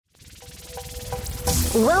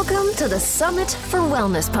Welcome to the Summit for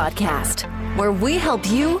Wellness podcast, where we help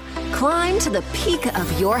you climb to the peak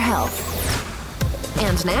of your health.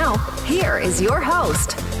 And now, here is your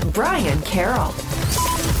host, Brian Carroll.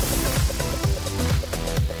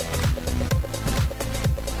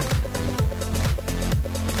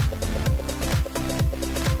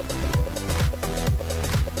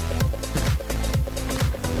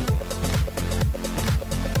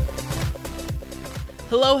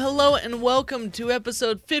 Hello, and welcome to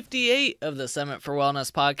episode 58 of the Summit for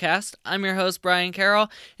Wellness podcast. I'm your host, Brian Carroll,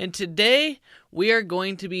 and today we are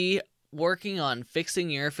going to be working on fixing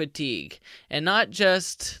your fatigue, and not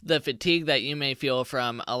just the fatigue that you may feel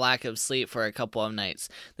from a lack of sleep for a couple of nights.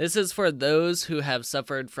 This is for those who have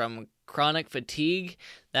suffered from chronic fatigue,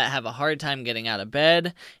 that have a hard time getting out of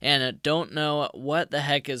bed, and don't know what the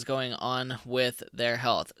heck is going on with their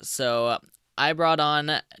health. So I brought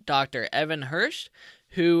on Dr. Evan Hirsch,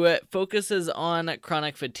 who focuses on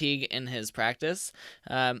chronic fatigue in his practice.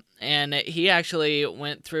 And he actually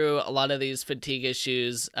went through a lot of these fatigue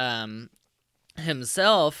issues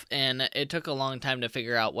himself, and it took a long time to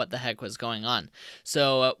figure out what the heck was going on.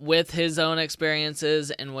 So with his own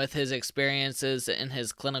experiences and with his experiences in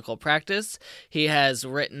his clinical practice, he has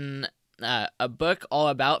written a book all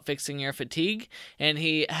about fixing your fatigue, and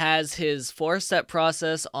he has his 4-step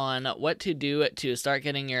process on what to do to start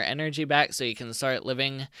getting your energy back so you can start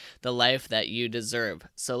living the life that you deserve.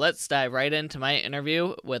 So let's dive right into my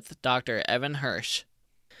interview with Dr. Evan Hirsch.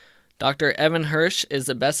 Dr. Evan Hirsch is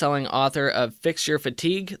the best-selling author of Fix Your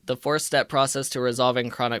Fatigue, the 4-step process to resolving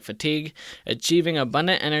chronic fatigue, achieving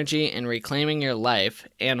abundant energy, and reclaiming your life,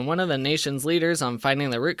 and one of the nation's leaders on finding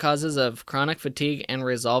the root causes of chronic fatigue and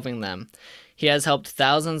resolving them. He has helped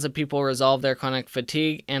thousands of people resolve their chronic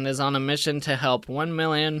fatigue and is on a mission to help 1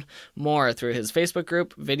 million more through his Facebook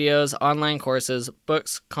group, videos, online courses,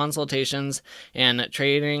 books, consultations, and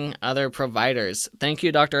training other providers. Thank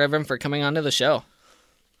you, Dr. Evan, for coming onto the show.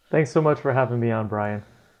 Thanks so much for having me on, Brian.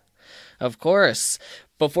 Of course.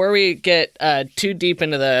 Before we get too deep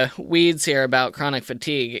into the weeds here about chronic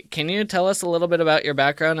fatigue, can you tell us a little bit about your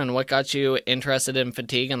background and what got you interested in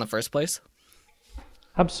fatigue in the first place?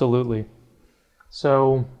 Absolutely.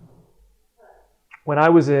 So when I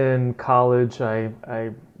was in college, I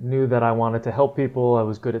knew that I wanted to help people. I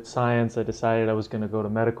was good at science. I decided I was going to go to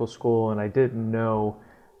medical school, and I didn't know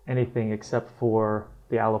anything except for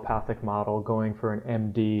the allopathic model, going for an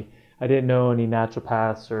MD. I didn't know any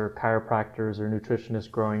naturopaths or chiropractors or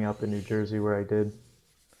nutritionists growing up in New Jersey where I did.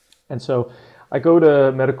 And so I go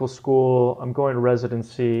to medical school, I'm going to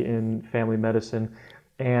residency in family medicine,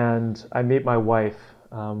 and I meet my wife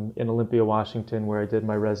in Olympia, Washington, where I did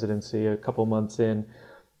my residency a couple months in,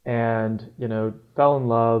 and, fell in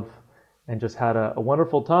love and just had a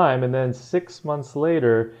wonderful time. And then 6 months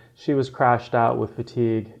later, she was crashed out with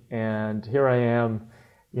fatigue, and here I am,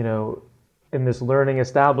 in this learning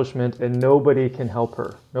establishment, and nobody can help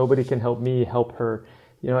her. Nobody can help me help her,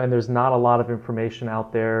 and there's not a lot of information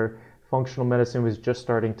out there. Functional medicine was just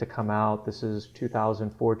starting to come out. This is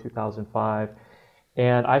 2004, 2005.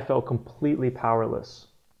 And I felt completely powerless.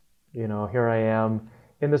 Here I am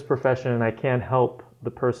in this profession, and I can't help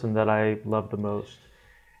the person that I love the most.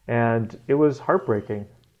 And it was heartbreaking.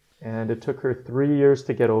 And it took her 3 years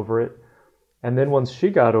to get over it. And then once she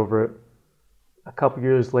got over it, a couple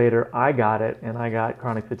years later, I got it, and I got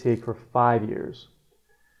chronic fatigue for 5 years.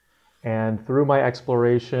 And through my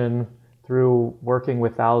exploration, through working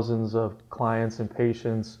with thousands of clients and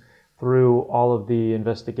patients, through all of the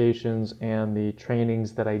investigations and the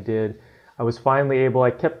trainings that I did, I was finally able, I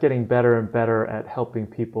kept getting better and better at helping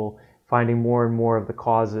people, finding more and more of the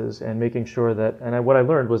causes and making sure that, what I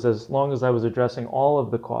learned was as long as I was addressing all of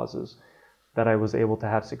the causes, that I was able to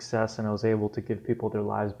have success, and I was able to give people their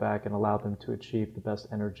lives back and allow them to achieve the best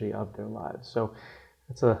energy of their lives. So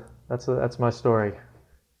that's my story.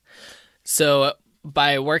 So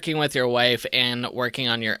by working with your wife and working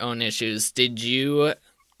on your own issues, did you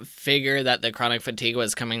figure that the chronic fatigue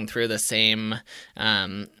was coming through the same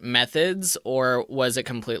methods, or was it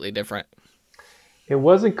completely different? It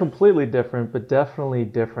wasn't completely different, but definitely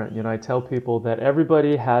different. I tell people that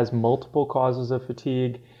everybody has multiple causes of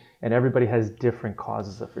fatigue, and everybody has different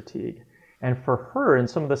causes of fatigue. And for her, and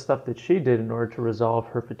some of the stuff that she did in order to resolve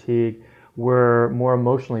her fatigue were more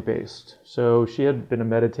emotionally based. So she had been a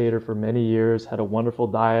meditator for many years, had a wonderful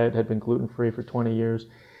diet, had been gluten-free for 20 years.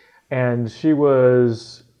 And she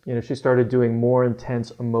was, she started doing more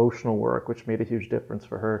intense emotional work, which made a huge difference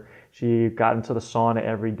for her. She got into the sauna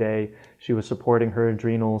every day. She was supporting her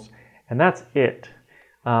adrenals, and that's it.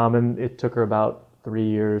 And it took her about 3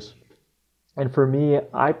 years. And for me,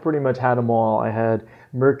 I pretty much had them all. I had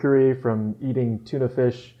mercury from eating tuna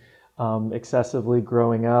fish excessively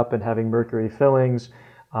growing up and having mercury fillings.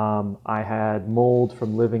 I had mold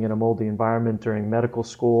from living in a moldy environment during medical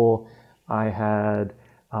school. I had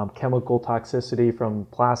chemical toxicity from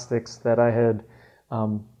plastics that I had,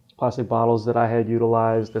 plastic bottles that I had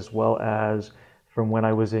utilized, as well as from when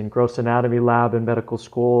I was in gross anatomy lab in medical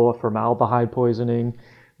school, formaldehyde poisoning,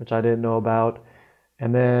 which I didn't know about.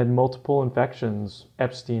 And then multiple infections,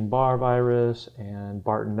 Epstein-Barr virus and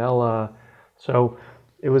Bartonella. So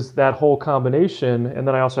it was that whole combination. And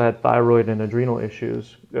then I also had thyroid and adrenal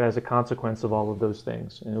issues as a consequence of all of those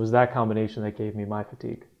things. And it was that combination that gave me my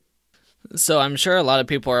fatigue. So I'm sure a lot of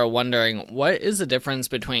people are wondering, what is the difference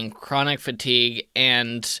between chronic fatigue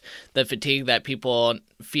and the fatigue that people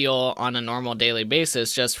feel on a normal daily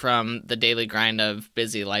basis just from the daily grind of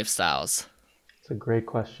busy lifestyles? It's a great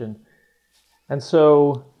question. And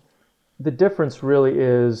so the difference really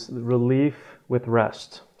is relief with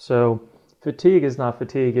rest. So fatigue is not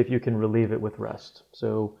fatigue if you can relieve it with rest.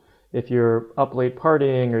 So if you're up late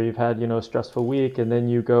partying or you've had, a stressful week and then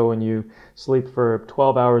you go and you sleep for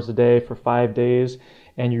 12 hours a day for 5 days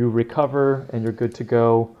and you recover and you're good to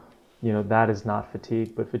go, that is not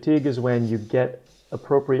fatigue. But fatigue is when you get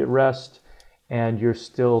appropriate rest and you're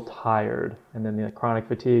still tired. And then the chronic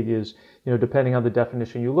fatigue is, depending on the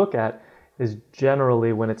definition you look at, is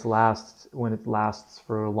generally when it lasts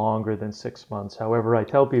for longer than 6 months. However, I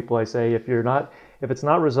tell people, I say, if it's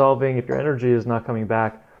not resolving, if your energy is not coming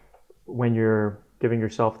back when you're giving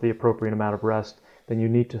yourself the appropriate amount of rest, then you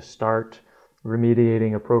need to start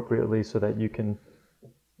remediating appropriately so that you can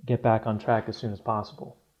get back on track as soon as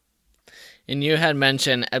possible. And you had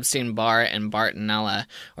mentioned Epstein-Barr and Bartonella.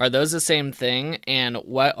 Are those the same thing, and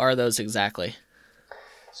what are those exactly?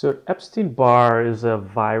 So Epstein-Barr is a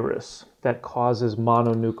virus that causes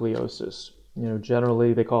mononucleosis.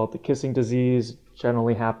 Generally they call it the kissing disease.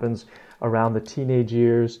 Generally happens around the teenage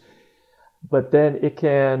years. But then it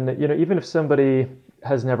can, even if somebody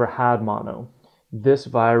has never had mono, this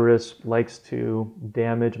virus likes to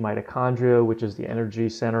damage mitochondria, which is the energy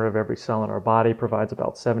center of every cell in our body, provides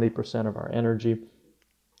about 70% of our energy.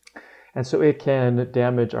 And so it can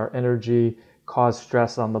damage our energy, cause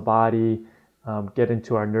stress on the body, get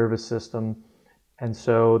into our nervous system. And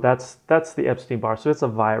so that's the Epstein-Barr. So it's a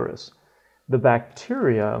virus. The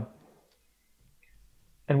bacteria,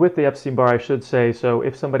 and with the Epstein-Barr, I should say, so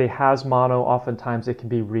if somebody has mono, oftentimes it can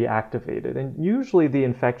be reactivated. And usually the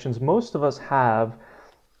infections, most of us have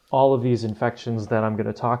all of these infections that I'm going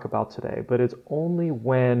to talk about today, but it's only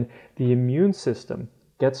when the immune system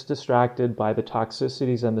gets distracted by the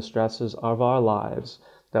toxicities and the stresses of our lives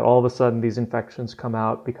that all of a sudden these infections come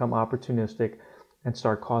out, become opportunistic, and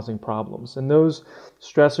start causing problems. And those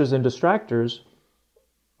stressors and distractors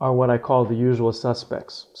are what I call the usual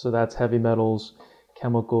suspects. So that's heavy metals,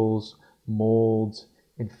 chemicals, molds,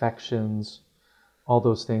 infections, all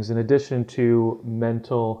those things, in addition to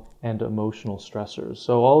mental and emotional stressors.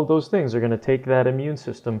 So all of those things are going to take that immune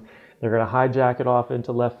system, they're going to hijack it off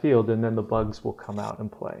into left field, and then the bugs will come out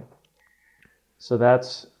and play. So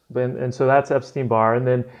that's Epstein-Barr. And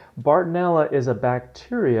then Bartonella is a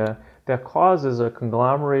bacteria that causes a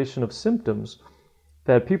conglomeration of symptoms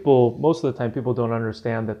that most of the time people don't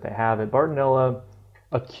understand that they have it. Bartonella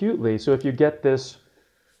acutely, so if you get this,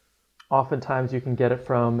 oftentimes you can get it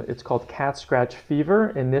from, it's called cat scratch fever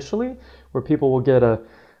initially, where people will get a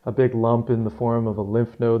big lump in the form of a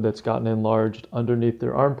lymph node that's gotten enlarged underneath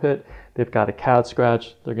their armpit. They've got a cat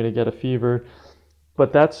scratch, they're going to get a fever.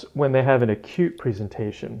 But that's when they have an acute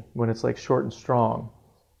presentation, when it's like short and strong.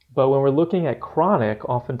 But when we're looking at chronic,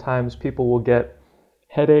 oftentimes people will get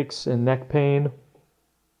headaches and neck pain,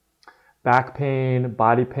 back pain,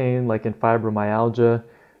 body pain, like in fibromyalgia.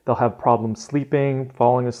 They'll have problems sleeping,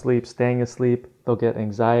 falling asleep, staying asleep. They'll get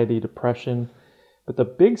anxiety, depression. But the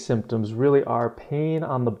big symptoms really are pain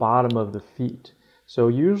on the bottom of the feet. So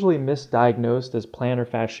usually misdiagnosed as plantar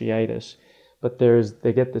fasciitis. But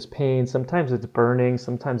they get this pain. Sometimes it's burning.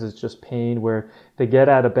 Sometimes it's just pain where they get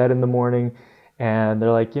out of bed in the morning and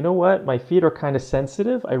they're like, you know what? My feet are kind of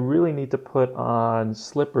sensitive. I really need to put on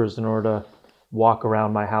slippers in order to walk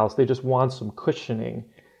around my house. They just want some cushioning.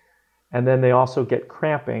 And then they also get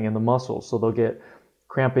cramping in the muscles. So they'll get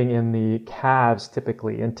cramping in the calves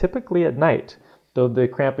typically, and typically at night, though the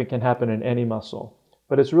cramping can happen in any muscle.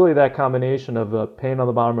 But it's really that combination of the pain on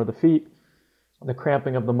the bottom of the feet, the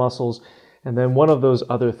cramping of the muscles, and then one of those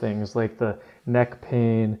other things like the neck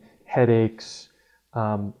pain, headaches,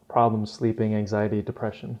 problems sleeping, anxiety,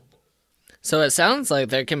 depression. So it sounds like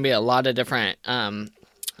there can be a lot of different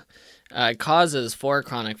causes for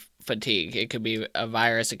chronic fatigue. It could be a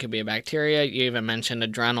virus, it could be a bacteria. You even mentioned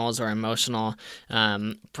adrenals or emotional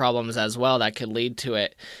problems as well that could lead to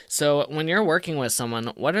it. So when you're working with someone,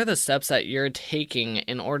 what are the steps that you're taking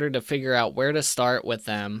in order to figure out where to start with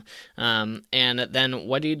them? And then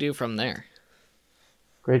what do you do from there?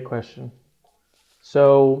 Great question.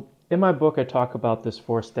 So in my book, I talk about this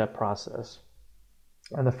 4-step process.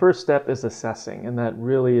 And the first step is assessing, and that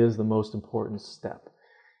really is the most important step.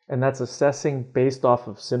 And that's assessing based off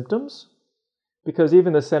of symptoms, because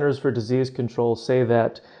even the Centers for Disease Control say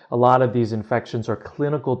that a lot of these infections are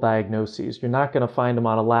clinical diagnoses. You're not going to find them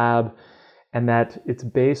on a lab, and that it's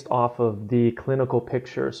based off of the clinical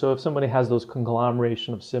picture. So if somebody has those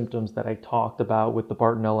conglomeration of symptoms that I talked about with the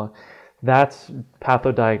Bartonella, that's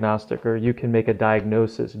pathodiagnostic, or you can make a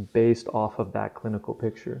diagnosis based off of that clinical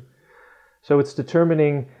picture. So it's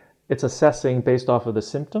assessing based off of the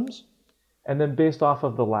symptoms and then based off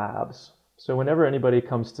of the labs. So whenever anybody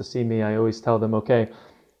comes to see me, I always tell them, okay,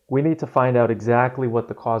 we need to find out exactly what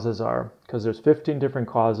the causes are, because there's 15 different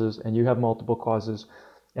causes and you have multiple causes.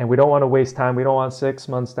 And we don't want to waste time. We don't want 6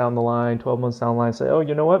 months down the line, 12 months down the line, say, oh,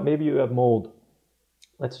 you know what? Maybe you have mold.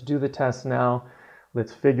 Let's do the test now.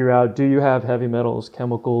 Let's figure out, do you have heavy metals,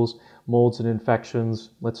 chemicals, molds, and infections?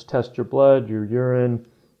 Let's test your blood, your urine,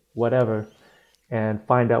 whatever, and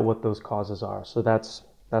find out what those causes are. So that's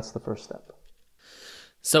the first step.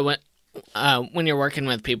 So when you're working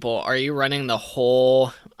with people, are you running the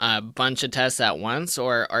whole bunch of tests at once,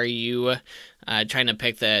 or are you trying to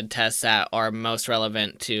pick the tests that are most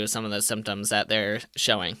relevant to some of the symptoms that they're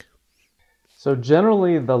showing? So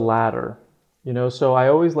generally the latter, so I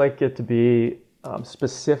always like it to be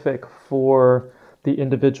specific for the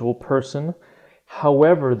individual person.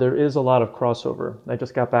 However, there is a lot of crossover. I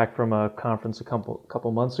just got back from a conference a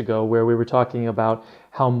couple months ago where we were talking about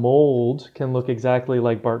how mold can look exactly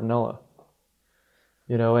like Bartonella,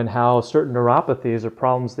 and how certain neuropathies or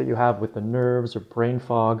problems that you have with the nerves or brain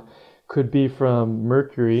fog could be from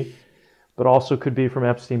mercury, but also could be from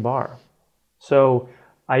Epstein-Barr. So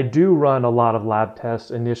I do run a lot of lab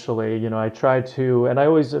tests initially. I try to, and I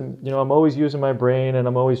always, I'm always using my brain, and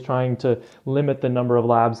I'm always trying to limit the number of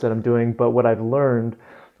labs that I'm doing. But what I've learned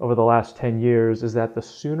over the last 10 years is that the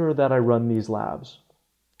sooner that I run these labs,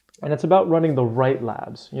 and it's about running the right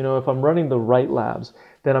labs. If I'm running the right labs,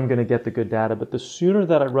 then I'm going to get the good data. But the sooner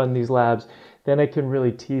that I run these labs, then I can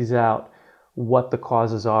really tease out what the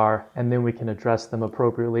causes are, and then we can address them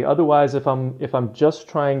appropriately. Otherwise, if I'm just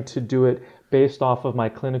trying to do it based off of my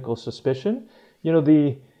clinical suspicion,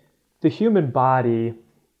 the human body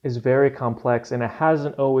is very complex, and it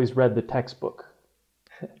hasn't always read the textbook,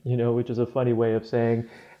 which is a funny way of saying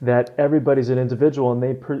that everybody's an individual,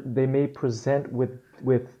 and they may present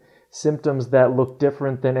with symptoms that look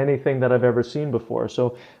different than anything that I've ever seen before.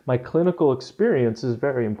 So my clinical experience is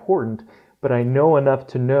very important, but I know enough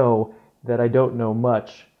to know that I don't know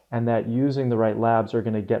much, and that using the right labs are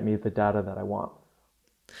going to get me the data that I want.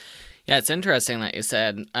 Yeah, it's interesting that you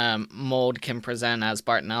said mold can present as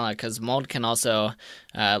Bartonella, because mold can also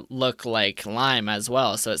look like Lyme as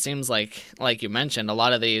well. So it seems like you mentioned, a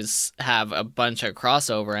lot of these have a bunch of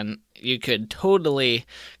crossover, and you could totally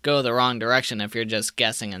go the wrong direction if you're just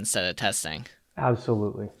guessing instead of testing.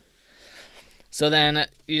 Absolutely. So then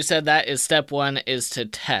you said that is step 1 is to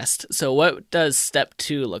test. So what does step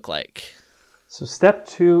 2 look like? So step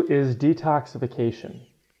 2 is detoxification.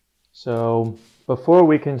 So before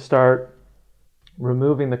we can start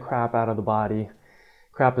removing the crap out of the body,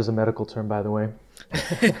 crap is a medical term, by the way.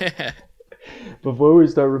 Before we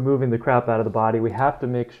start removing the crap out of the body, we have to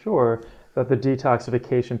make sure that the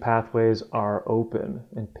detoxification pathways are open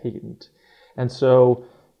and patent. And so,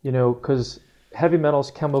 because heavy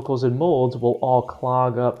metals, chemicals, and molds will all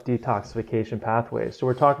clog up detoxification pathways. So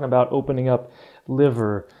we're talking about opening up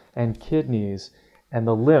liver and kidneys and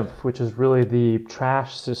the lymph, which is really the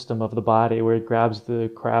trash system of the body, where it grabs the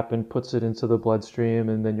crap and puts it into the bloodstream,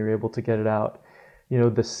 and then you're able to get it out.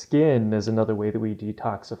 The skin is another way that we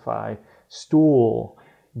detoxify. Stool,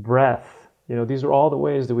 breath, these are all the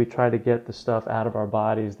ways that we try to get the stuff out of our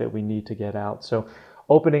bodies that we need to get out. So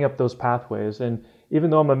opening up those pathways. And even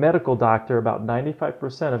though I'm a medical doctor, about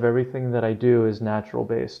 95% of everything that I do is natural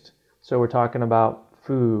based. So we're talking about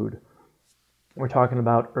food. We're talking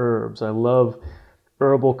about herbs. I love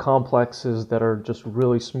herbal complexes that are just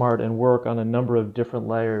really smart and work on a number of different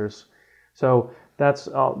layers. So that's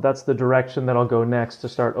the direction that I'll go next, to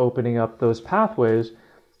start opening up those pathways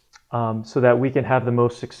so that we can have the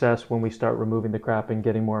most success when we start removing the crap and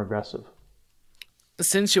getting more aggressive.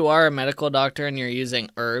 Since you are a medical doctor and you're using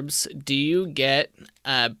herbs, do you get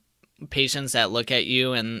patients that look at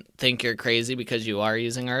you and think you're crazy because you are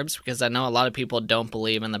using herbs? Because I know a lot of people don't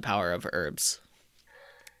believe in the power of herbs.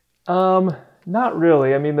 Not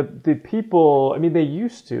really. I mean, the people, I mean, they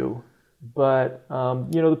used to, but,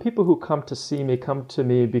 the people who come to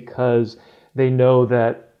me because they know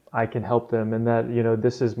that I can help them and that,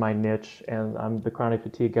 this is my niche and I'm the chronic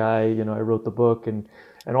fatigue guy, I wrote the book and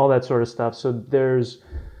all that sort of stuff. So there's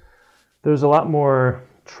a lot more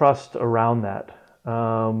trust around that.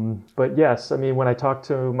 But yes, I mean, when I talk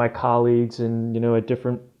to my colleagues and, at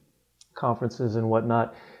different conferences and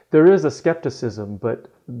whatnot, there is a skepticism,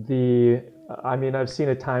 but I've seen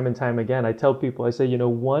it time and time again. I tell people, I say,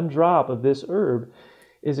 one drop of this herb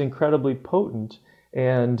is incredibly potent.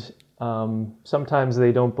 And sometimes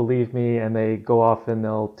they don't believe me and they go off and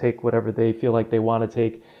they'll take whatever they feel like they want to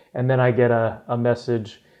take. And then I get a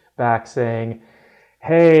message back saying,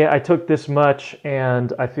 hey, I took this much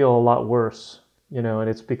and I feel a lot worse. And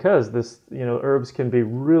it's because herbs can be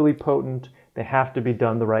really potent. They have to be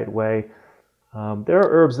done the right way. There are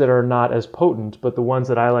herbs that are not as potent, but the ones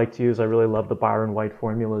that I like to use, I really love the Byron White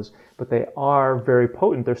formulas, but they are very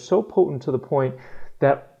potent. They're so potent to the point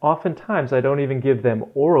that oftentimes I don't even give them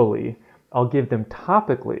orally. I'll give them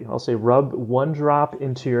topically. I'll say rub one drop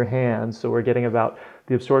into your hand. So we're getting about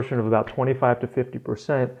the absorption of about 25 to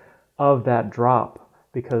 50% of that drop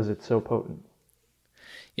because it's so potent.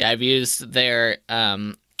 Yeah, I've used their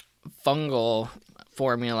fungal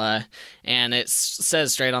formula, and it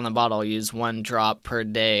says straight on the bottle, use 1 drop per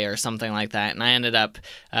day or something like that. And I ended up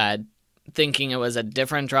thinking it was a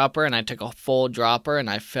different dropper, and I took a full dropper, and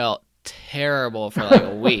I felt terrible for like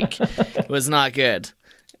a week. It was not good.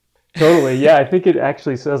 Totally. Yeah, I think it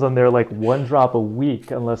actually says on there like 1 drop a week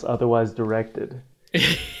unless otherwise directed.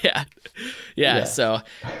 Yeah. So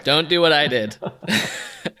don't do what I did.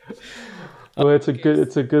 Well, it's a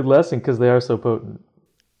good lesson because they are so potent.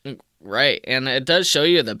 Right, and it does show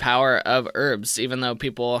you the power of herbs, even though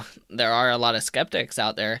there are a lot of skeptics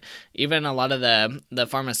out there. Even a lot of the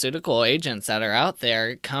pharmaceutical agents that are out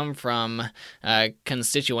there come from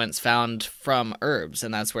constituents found from herbs,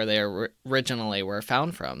 and that's where they originally were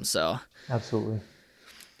found from. So absolutely.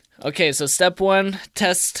 Okay, so step 1,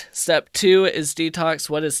 test. Step 2 is detox.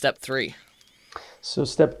 What is step 3? So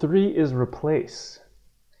step 3 is replace.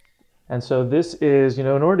 And so this is, in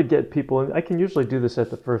order to get people, and I can usually do this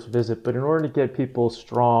at the first visit, but in order to get people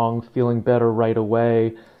strong, feeling better right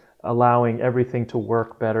away, allowing everything to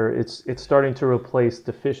work better, it's starting to replace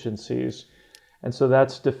deficiencies. And so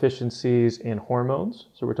that's deficiencies in hormones.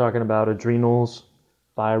 So we're talking about adrenals,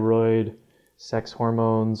 thyroid, sex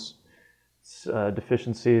hormones,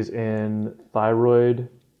 deficiencies in thyroid.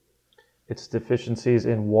 It's deficiencies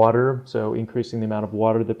in water, so increasing the amount of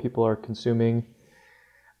water that people are consuming.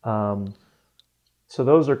 So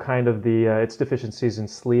those are kind of it's deficiencies in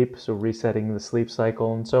sleep, so resetting the sleep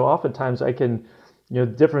cycle. And so oftentimes I can, the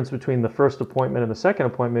difference between the first appointment and the second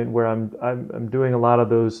appointment where I'm doing a lot of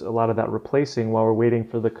that replacing while we're waiting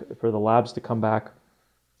for the labs to come back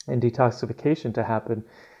and detoxification to happen,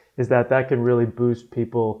 is that can really boost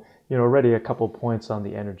people, already a couple points on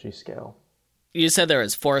the energy scale. You said there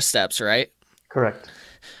was 4 steps, right? Correct.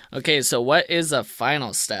 Okay, so what is the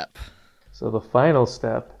final step? So the final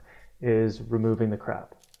step is removing the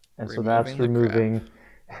crap. And so that's removing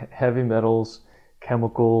heavy metals,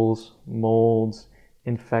 chemicals, molds,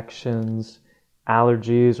 infections,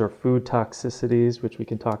 allergies or food toxicities, which we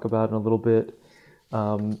can talk about in a little bit,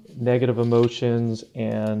 negative emotions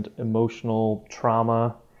and emotional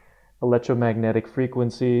trauma, electromagnetic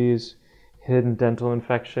frequencies, hidden dental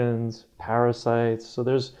infections, parasites. So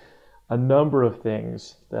there's a number of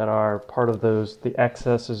things that are part of the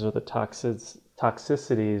excesses or the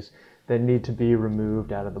toxicities that need to be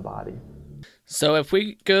removed out of the body. So if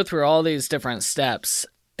we go through all these different steps,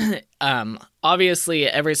 obviously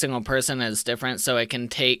every single person is different, so it can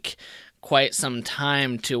take quite some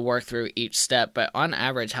time to work through each step. But on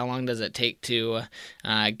average, how long does it take to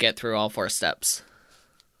get through all 4 steps?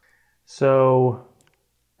 So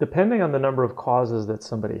depending on the number of causes that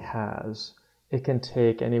somebody has, it can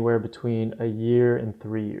take anywhere between a year and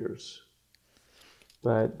 3 years.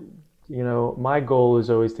 But, my goal is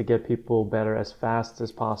always to get people better as fast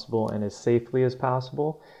as possible and as safely as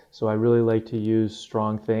possible. So I really like to use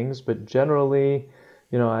strong things. But generally,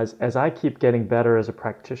 as I keep getting better as a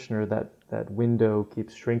practitioner, that window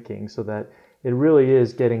keeps shrinking so that it really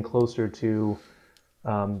is getting closer to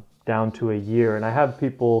down to a year. And I have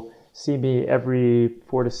people see me every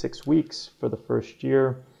 4 to 6 weeks for the first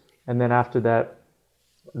year. And then after that,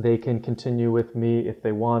 they can continue with me if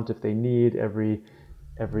they want, if they need, every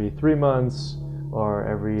 3 months or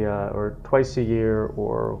or twice a year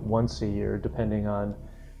or once a year, depending on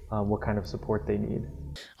what kind of support they need.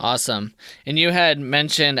 Awesome. And you had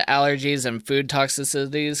mentioned allergies and food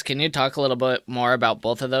toxicities. Can you talk a little bit more about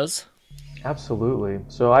both of those? Absolutely.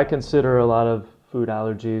 So I consider a lot of food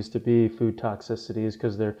allergies to be food toxicities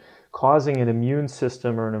because they're causing an immune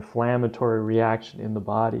system or an inflammatory reaction in the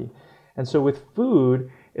body. And so with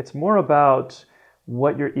food, it's more about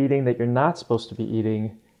what you're eating that you're not supposed to be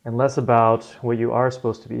eating and less about what you are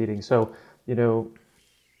supposed to be eating. So,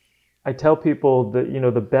 I tell people that,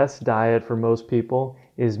 the best diet for most people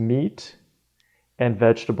is meat and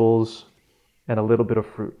vegetables and a little bit of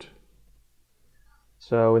fruit.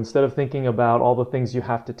 So instead of thinking about all the things you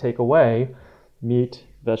have to take away, meat,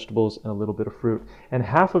 vegetables, and a little bit of fruit. And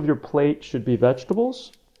half of your plate should be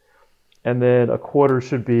vegetables, and then a quarter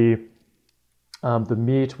should be the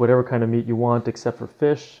meat, whatever kind of meat you want, except for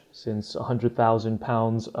fish, since 100,000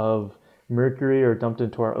 pounds of mercury are dumped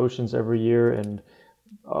into our oceans every year, and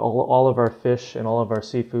all of our fish and all of our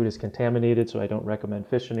seafood is contaminated, so I don't recommend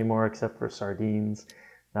fish anymore except for sardines.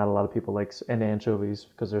 Not a lot of people like, and anchovies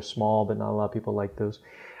because they're small, but not a lot of people like those.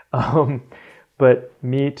 But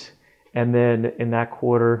meat, and then in that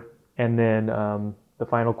quarter, and then the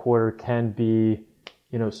final quarter can be,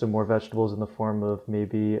 some more vegetables in the form of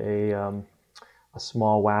maybe a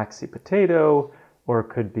small waxy potato, or it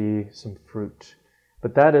could be some fruit.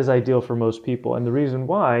 But that is ideal for most people, and the reason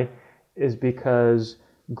why is because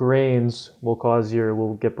grains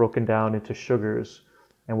will get broken down into sugars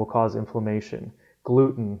and will cause inflammation.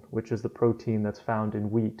 Gluten, which is the protein that's found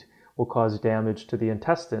in wheat, will cause damage to the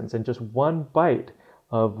intestines, and just one bite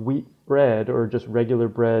of wheat bread or just regular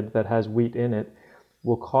bread that has wheat in it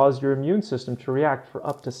will cause your immune system to react for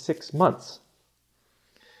up to 6 months.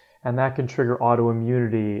 And that can trigger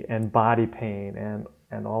autoimmunity and body pain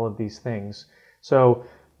and all of these things. So,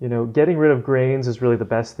 getting rid of grains is really the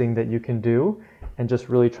best thing that you can do, and just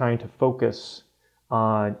really trying to focus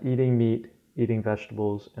on eating meat, eating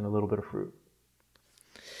vegetables, and a little bit of fruit.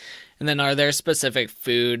 And then are there specific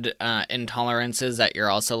food intolerances that you're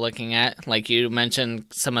also looking at? Like you mentioned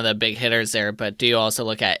some of the big hitters there, but do you also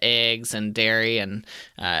look at eggs and dairy and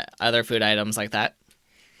other food items like that?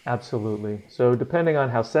 Absolutely. So depending on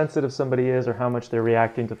how sensitive somebody is or how much they're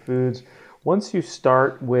reacting to foods, once you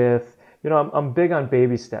start with, I'm big on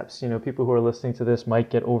baby steps. People who are listening to this might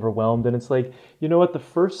get overwhelmed, and it's like, the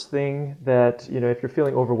first thing that, if you're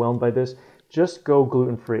feeling overwhelmed by this, just go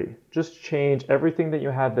gluten-free. Just change everything that you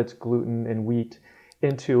have that's gluten and wheat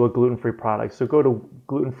into a gluten-free product. So go to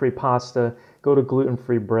gluten-free pasta, go to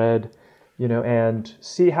gluten-free bread, and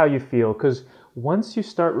see how you feel. Because once you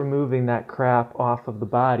start removing that crap off of the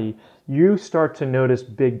body, you start to notice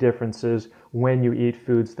big differences when you eat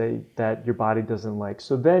foods that your body doesn't like.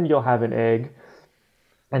 So then you'll have an egg,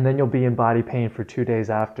 and then you'll be in body pain for 2 days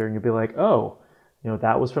after, and you'll be like, oh,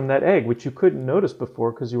 that was from that egg, which you couldn't notice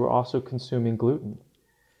before because you were also consuming gluten.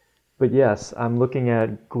 But yes, I'm looking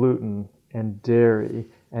at gluten and dairy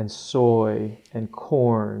and soy and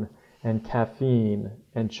corn and caffeine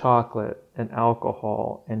and chocolate and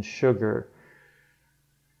alcohol and sugar.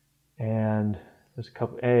 And there's a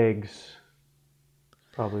couple eggs,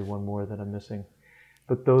 probably one more that I'm missing.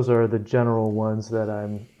 But those are the general ones that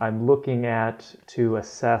I'm looking at to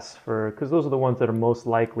assess because those are the ones that are most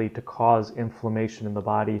likely to cause inflammation in the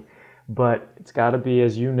body. But it's got to be,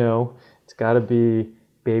 as it's got to be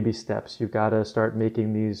baby steps. You've got to start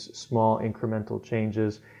making these small incremental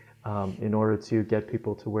changes in order to get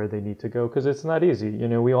people to where they need to go, because it's not easy.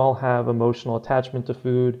 We all have emotional attachment to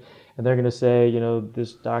food, and they're going to say,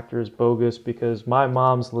 this doctor is bogus because my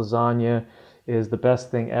mom's lasagna is the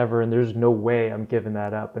best thing ever, and there's no way I'm giving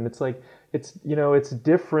that up. And it's like, it's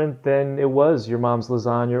different than it was your mom's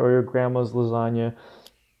lasagna or your grandma's lasagna.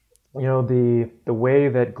 The way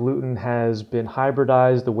that gluten has been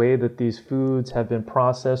hybridized, the way that these foods have been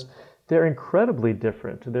processed, they're incredibly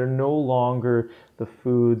different. They're no longer the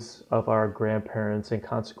foods of our grandparents, and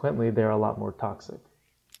consequently, they're a lot more toxic.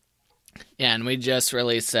 Yeah, and we just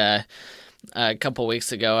released a couple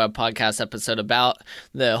weeks ago a podcast episode about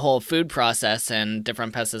the whole food process and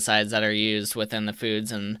different pesticides that are used within the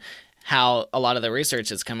foods, and how a lot of the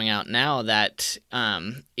research is coming out now that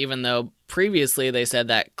even though previously they said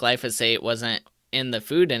that glyphosate wasn't in the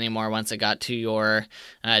food anymore once it got to your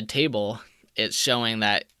table, it's showing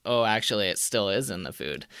that, actually it still is in the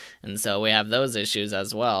food. And so we have those issues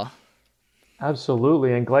as well.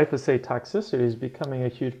 Absolutely, and glyphosate toxicity is becoming a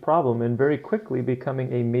huge problem and very quickly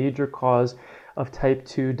becoming a major cause of type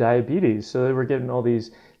 2 diabetes. So we're getting all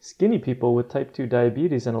these skinny people with type 2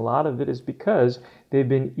 diabetes, and a lot of it is because they've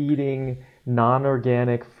been eating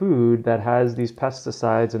non-organic food that has these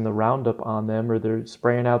pesticides and the Roundup on them, or they're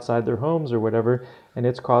spraying outside their homes or whatever, and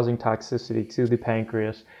it's causing toxicity to the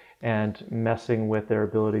pancreas and messing with their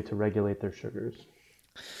ability to regulate their sugars.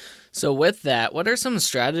 So with that, what are some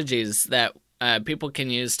strategies that people can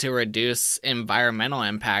use to reduce environmental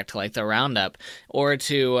impact like the Roundup, or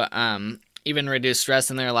to even reduce stress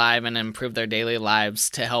in their life and improve their daily lives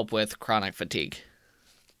to help with chronic fatigue?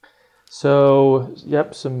 So,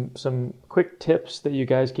 yep, some quick tips that you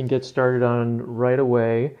guys can get started on right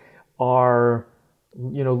away are,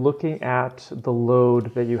 looking at the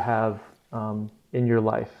load that you have in your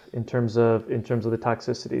life in terms of the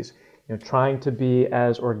toxicities. Trying to be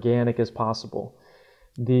as organic as possible,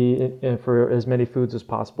 for as many foods as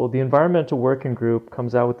possible. The Environmental Working Group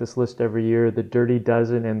comes out with this list every year, the Dirty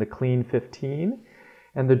Dozen and the Clean 15.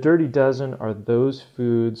 And the Dirty Dozen are those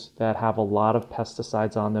foods that have a lot of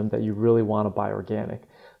pesticides on them that you really want to buy organic.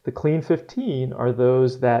 The Clean 15 are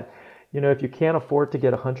those that, if you can't afford to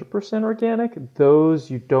get 100% organic,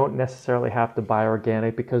 those you don't necessarily have to buy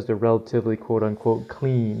organic because they're relatively quote unquote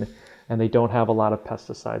clean and they don't have a lot of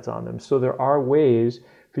pesticides on them. So there are ways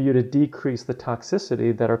for you to decrease the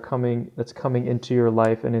toxicity that's coming into your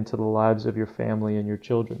life and into the lives of your family and your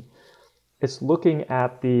children. It's looking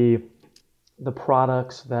at the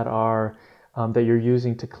products that are that you're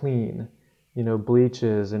using to clean,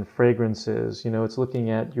 bleaches and fragrances. It's looking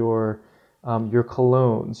at your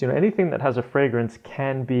colognes. Anything that has a fragrance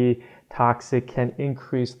can be toxic, can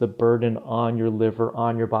increase the burden on your liver,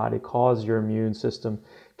 on your body, cause your immune system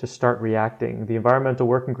to start reacting. The Environmental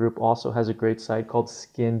Working Group also has a great site called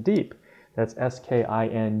Skin Deep. That's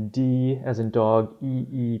SKIND as in dog,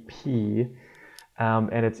 EEP,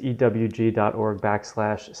 and it's ewg.org/Skin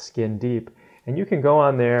Deep. And you can go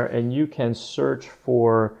on there and you can search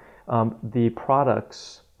for the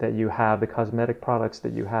products that you have, the cosmetic products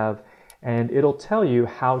that you have, and it'll tell you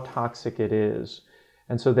how toxic it is.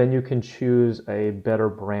 And so then you can choose a better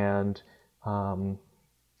brand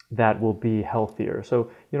that will be healthier.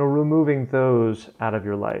 So, removing those out of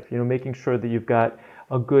your life, making sure that you've got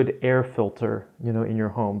a good air filter, in your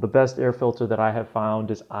home. The best air filter that I have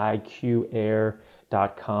found is iqair.com.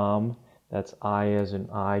 That's I as in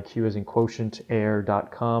I, Q as in quotient,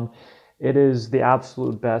 air.com. It is the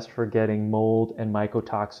absolute best for getting mold and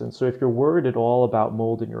mycotoxins. So if you're worried at all about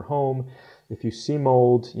mold in your home, if you see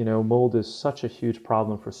mold, mold is such a huge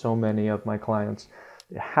problem for so many of my clients.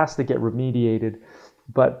 It has to get remediated.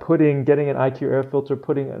 But getting an IQ air filter,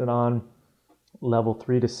 putting it on level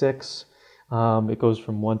 3 to 6, it goes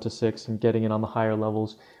from 1 to 6, and getting it on the higher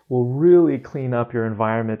levels will really clean up your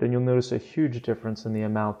environment, and you'll notice a huge difference in the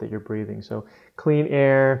amount that you're breathing. So clean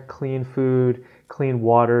air, clean food, clean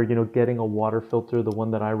water, getting a water filter. The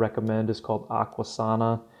one that I recommend is called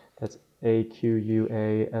Aquasana. That's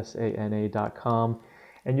AQUASANA.com.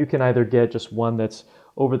 And you can either get just one that's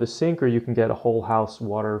over the sink, or you can get a whole house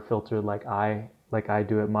water filter like I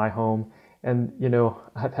do at my home. And,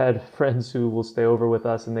 I've had friends who will stay over with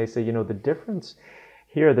us and they say, the difference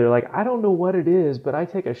here, they're like, I don't know what it is, but I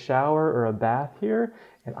take a shower or a bath here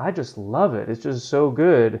and I just love it. It's just so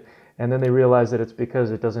good. And then they realize that it's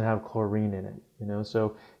because it doesn't have chlorine in it,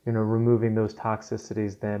 So, removing those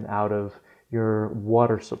toxicities then out of your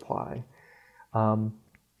water supply.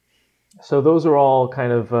 So those are all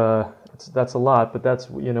kind of, that's a lot, but that's,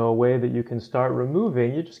 a way that you can start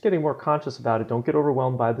removing. You're just getting more conscious about it. Don't get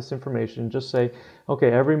overwhelmed by this information. Just say,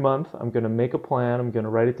 okay, every month I'm going to make a plan. I'm going to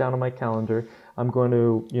write it down on my calendar. I'm going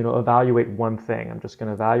to, evaluate one thing. I'm just going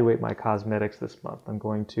to evaluate my cosmetics this month. I'm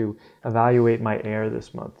going to evaluate my air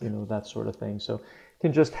this month, that sort of thing. So it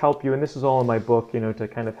can just help you. And this is all in my book, to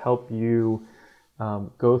kind of help you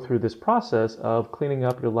go through this process of cleaning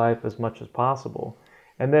up your life as much as possible.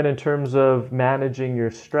 And then in terms of managing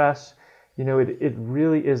your stress, it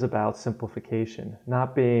really is about simplification,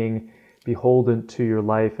 not being beholden to your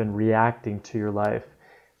life and reacting to your life,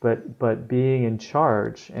 but being in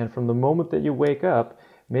charge. And from the moment that you wake up,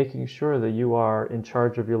 making sure that you are in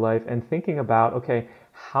charge of your life and thinking about, okay,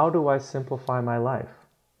 how do I simplify my life?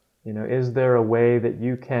 Is there a way that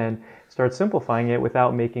you can start simplifying it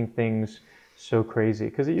without making things so crazy?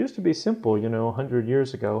 Because it used to be simple, 100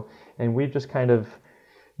 years ago, and we've just kind of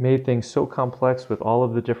made things so complex with all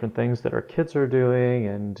of the different things that our kids are doing,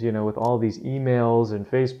 and with all these emails and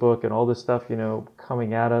Facebook and all this stuff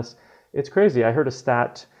coming at us. It's crazy. I heard a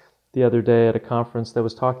stat the other day at a conference that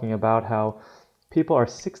was talking about how people are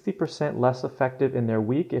 60% less effective in their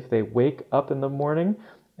week if they wake up in the morning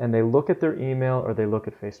and they look at their email or they look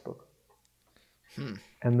at Facebook.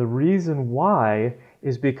 And the reason why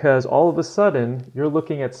is because all of a sudden you're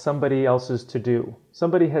looking at somebody else's to do.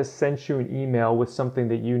 Somebody has sent you an email with something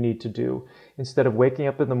that you need to do. Instead of waking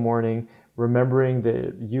up in the morning, remembering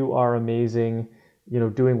that you are amazing,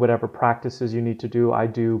 doing whatever practices you need to do. I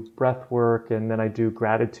do breath work, and then I do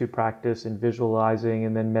gratitude practice and visualizing,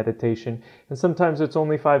 and then meditation. And sometimes it's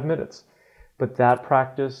only 5 minutes. But that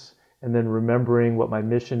practice, and then remembering what my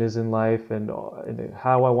mission is in life and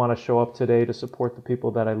how I want to show up today to support the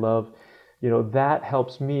people that I love, that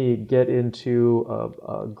helps me get into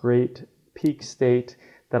a great peak state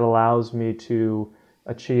that allows me to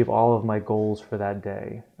achieve all of my goals for that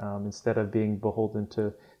day, instead of being beholden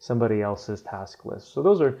to somebody else's task list. So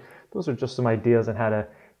those are just some ideas on how to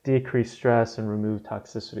decrease stress and remove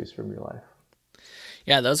toxicities from your life.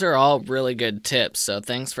 Yeah, those are all really good tips. So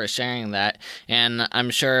thanks for sharing that. And I'm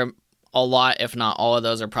sure a lot, if not all of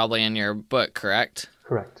those, are probably in your book, correct?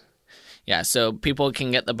 Correct. Yeah, so people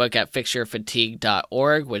can get the book at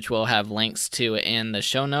fixyourfatigue.org, which we'll have links to in the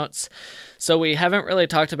show notes. So we haven't really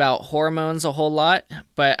talked about hormones a whole lot,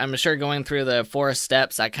 but I'm sure going through the 4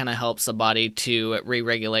 steps, that kind of helps the body to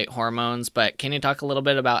re-regulate hormones. But can you talk a little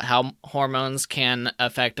bit about how hormones can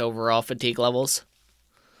affect overall fatigue levels?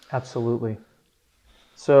 Absolutely.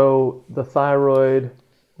 So the thyroid,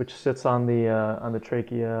 which sits on the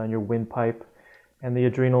trachea, on your windpipe, and the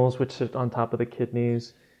adrenals, which sit on top of the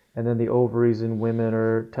kidneys, and then the ovaries in women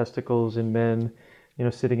or testicles in men,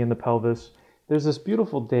 sitting in the pelvis. There's this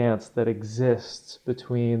beautiful dance that exists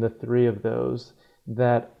between the 3 of those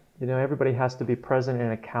that, everybody has to be present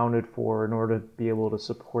and accounted for in order to be able to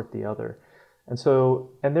support the other. And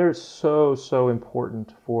they're so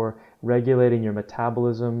important for regulating your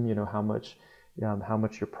metabolism, how much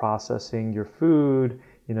you're processing your food,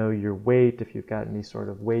 your weight, if you've got any sort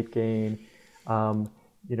of weight gain,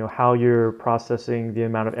 how you're processing the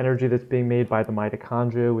amount of energy that's being made by the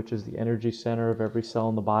mitochondria, which is the energy center of every cell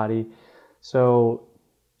in the body. So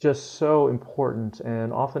just so important.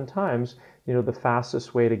 And oftentimes, the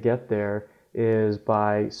fastest way to get there is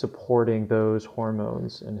by supporting those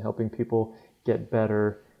hormones and helping people get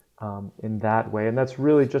better in that way. And that's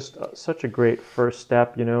really just such a great first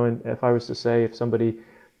step, and if I was to say, if somebody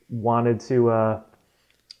wanted to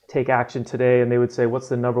take action today and they would say, what's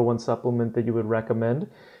the number 1 supplement that you would recommend?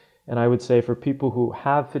 And I would say for people who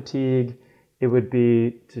have fatigue, it would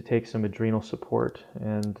be to take some adrenal support.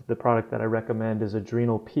 And the product that I recommend is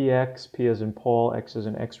Adrenal PX, P as in Paul, X as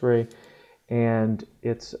in X-ray. And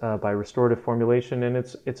it's by Restorative Formulation. And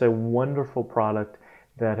it's a wonderful product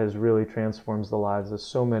that has really transformed the lives of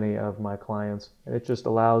so many of my clients. And it just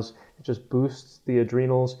boosts the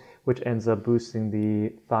adrenals, which ends up boosting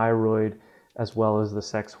the thyroid, as well as the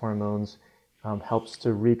sex hormones, helps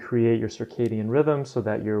to recreate your circadian rhythm so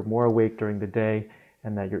that you're more awake during the day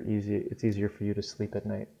and that it's easier for you to sleep at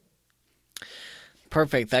night.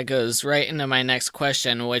 Perfect. That goes right into my next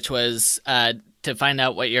question, which was to find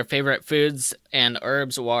out what your favorite foods and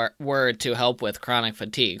herbs were to help with chronic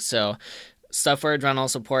fatigue. So stuff for adrenal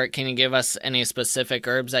support, can you give us any specific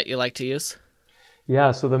herbs that you like to use?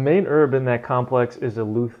 Yeah, so the main herb in that complex is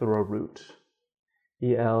Eleuthero root.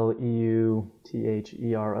 Eleuthero.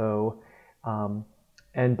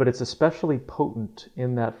 But it's especially potent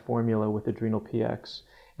in that formula with Adrenal PX.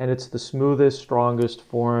 And it's the smoothest, strongest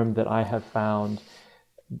form that I have found.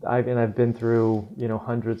 I've been through,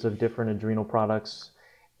 hundreds of different adrenal products.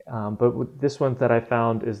 But this one that I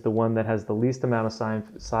found is the one that has the least amount of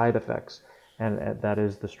side effects. And that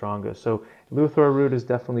is the strongest. So Eleuthero root is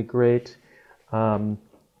definitely great.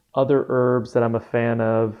 Other herbs that I'm a fan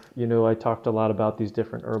of, I talked a lot about these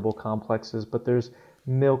different herbal complexes, but there's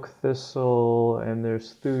milk thistle and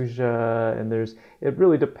there's thuja, and it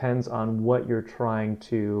really depends on what you're trying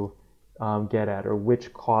to get at, or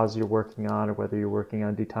which cause you're working on, or whether you're working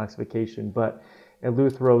on detoxification. But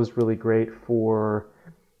Eleuthero is really great for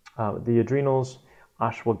the adrenals.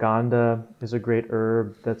 Ashwagandha is a great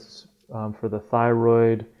herb that's for the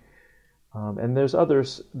thyroid. And there's other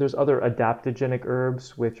adaptogenic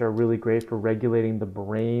herbs which are really great for regulating the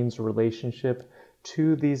brain's relationship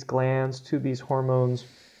to these glands, to these hormones.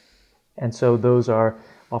 And so there's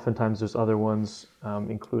other ones,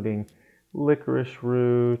 including licorice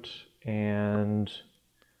root, and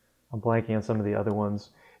I'm blanking on some of the other ones.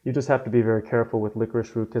 You just have to be very careful with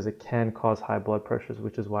licorice root because it can cause high blood pressures,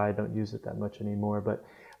 which is why I don't use it that much anymore. But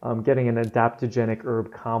getting an adaptogenic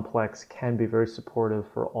herb complex can be very supportive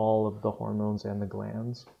for all of the hormones and the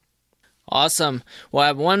glands. Awesome. Well, I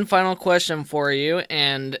have one final question for you.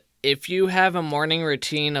 And if you have a morning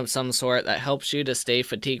routine of some sort that helps you to stay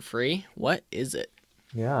fatigue-free, what is it?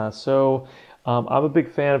 Yeah, so I'm a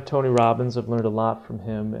big fan of Tony Robbins. I've learned a lot from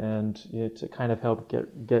him, and to kind of help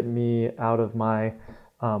get me out of my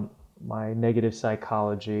my negative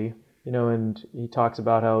psychology. And he talks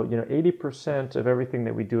about how 80% of everything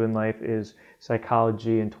that we do in life is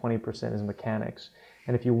psychology and 20% is mechanics.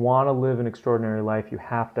 And if you want to live an extraordinary life, you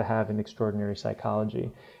have to have an extraordinary psychology.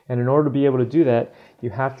 And in order to be able to do that, you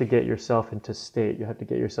have to get yourself into state. You have to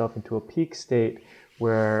get yourself into a peak state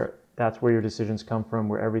where that's where your decisions come from,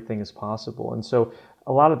 where everything is possible. And so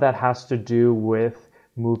a lot of that has to do with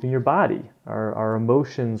moving your body. Our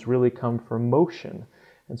emotions really come from motion.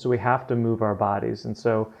 And so we have to move our bodies. And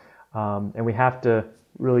so, and we have to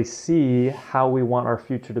really see how we want our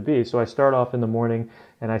future to be. So I start off in the morning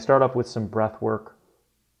and I start off with some breath work,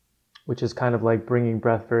 which is kind of like bringing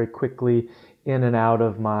breath very quickly in and out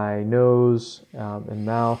of my nose and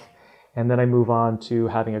mouth. And then I move on to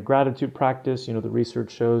having a gratitude practice. The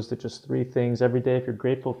research shows that just 3 things every day, if you're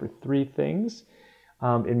grateful for 3 things,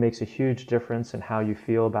 it makes a huge difference in how you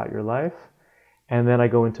feel about your life. And then I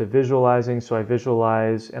go into visualizing. So I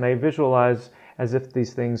visualize as if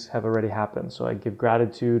these things have already happened. So I give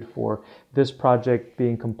gratitude for this project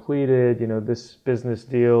being completed, this business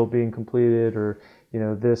deal being completed, or,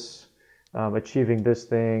 this achieving this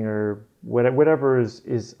thing, or whatever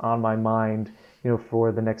is on my mind,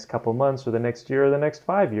 for the next couple months or the next year or the next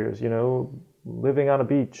 5 years, living on a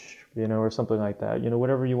beach, or something like that,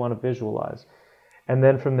 whatever you want to visualize. And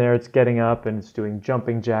then from there, it's getting up and it's doing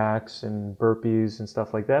jumping jacks and burpees and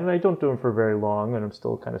stuff like that. And I don't do them for very long, and I'm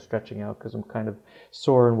still kind of stretching out because I'm kind of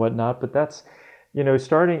sore and whatnot. But that's,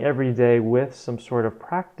 starting every day with some sort of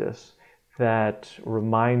practice that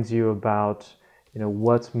reminds you about,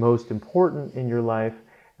 what's most important in your life,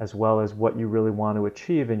 as well as what you really want to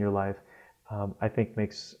achieve in your life, I think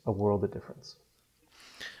makes a world of difference.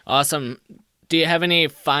 Awesome. Do you have any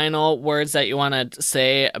final words that you want to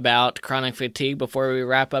say about chronic fatigue before we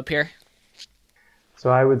wrap up here? So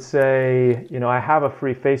I would say, I have a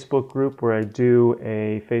free Facebook group where I do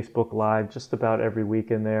a Facebook Live just about every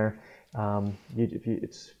week in there.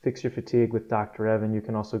 It's Fix Your Fatigue with Dr. Evan. You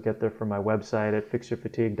can also get there from my website at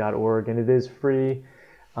fixyourfatigue.org, and it is free,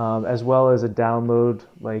 as well as a download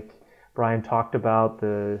like Brian talked about.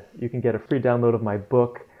 You can get a free download of my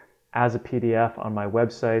book as a PDF on my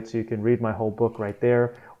website, so you can read my whole book right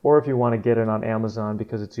there. Or if you want to get it on Amazon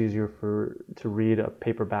because it's easier to read a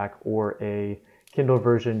paperback or a Kindle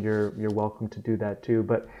version, you're welcome to do that too.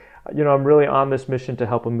 But I'm really on this mission to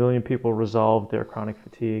help 1 million people resolve their chronic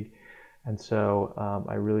fatigue, and so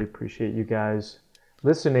I really appreciate you guys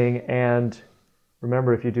listening. And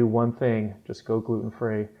remember, if you do one thing, just go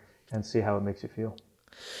gluten-free and see how it makes you feel.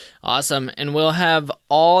 Awesome. And we'll have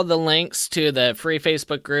all the links to the free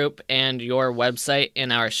Facebook group and your website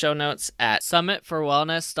in our show notes at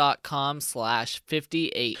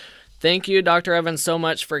summitforwellness.com/58. Thank you, Dr. Evans, so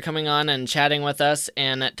much for coming on and chatting with us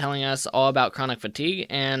and telling us all about chronic fatigue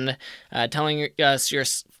and telling us your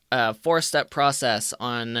 4-step process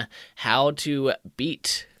on how to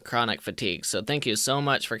beat chronic fatigue. So thank you so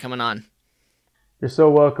much for coming on. You're so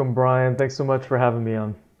welcome, Brian. Thanks so much for having me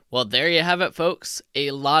on. Well, there you have it, folks.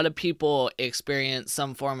 A lot of people experience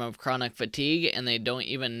some form of chronic fatigue, and they don't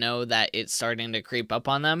even know that it's starting to creep up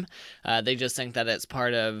on them. They just think that it's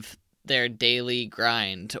part of their daily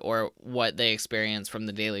grind or what they experience from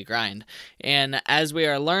the daily grind. And as we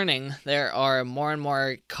are learning, there are more and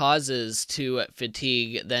more causes to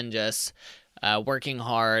fatigue than just working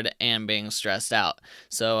hard and being stressed out.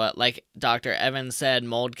 So like Dr. Evans said,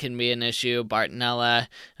 mold can be an issue, Bartonella,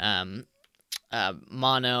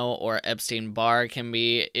 mono or Epstein-Barr can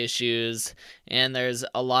be issues, and there's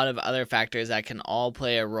a lot of other factors that can all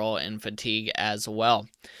play a role in fatigue as well.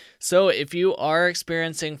 So if you are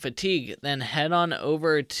experiencing fatigue, then head on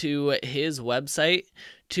over to his website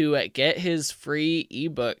to get his free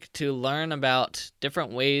ebook to learn about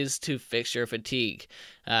different ways to fix your fatigue.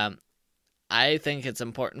 I think it's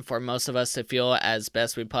important for most of us to feel as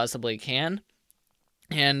best we possibly can.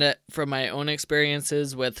 And from my own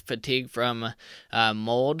experiences with fatigue from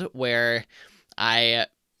mold, where I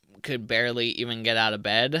could barely even get out of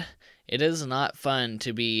bed, it is not fun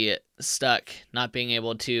to be stuck, not being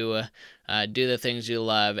able to do the things you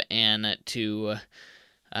love, and to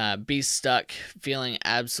be stuck feeling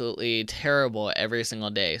absolutely terrible every single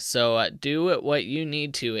day. So do what you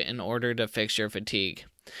need to in order to fix your fatigue.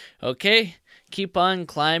 Okay, keep on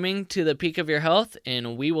climbing to the peak of your health,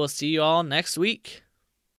 and we will see you all next week.